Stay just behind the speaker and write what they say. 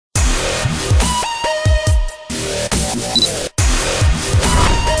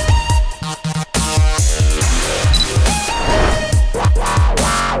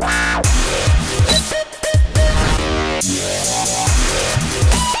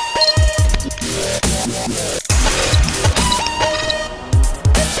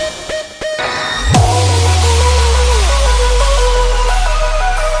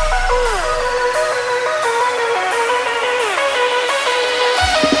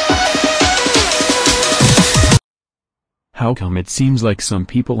How come it seems like some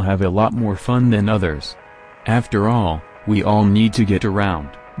people have a lot more fun than others? After all, we all need to get around,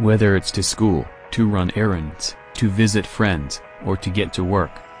 whether it's to school, to run errands, to visit friends, or to get to work.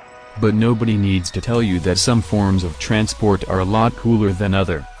 But nobody needs to tell you that some forms of transport are a lot cooler than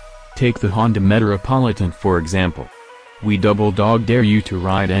other. Take the Honda Metropolitan for example. We double dog dare you to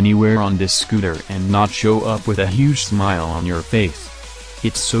ride anywhere on this scooter and not show up with a huge smile on your face.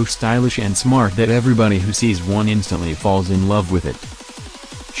 It's so stylish and smart that everybody who sees one instantly falls in love with it.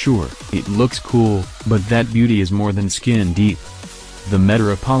 Sure, it looks cool, but that beauty is more than skin deep. The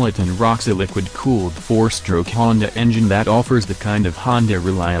Metropolitan rocks a liquid-cooled 4-stroke Honda engine that offers the kind of Honda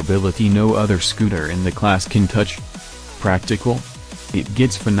reliability no other scooter in the class can touch. Practical? It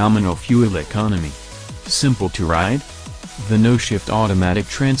gets phenomenal fuel economy. Simple to ride? The no-shift automatic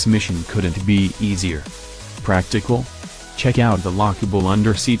transmission couldn't be easier. Practical? Check out the lockable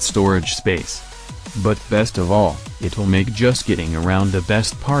under-seat storage space. But best of all, it'll make just getting around the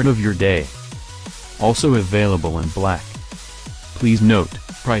best part of your day. Also available in black. Please note,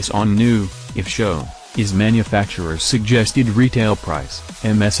 price on new, if shown, is manufacturer's suggested retail price,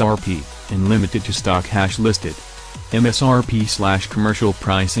 MSRP, and limited to stock hash listed. MSRP/commercial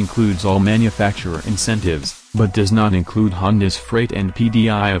price includes all manufacturer incentives, but does not include Honda's freight and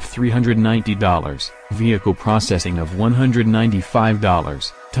PDI of $390, vehicle processing of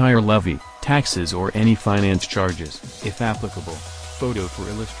 $195, tire levy, taxes or any finance charges, if applicable. Photo for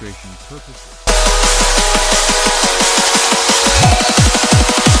illustration purposes.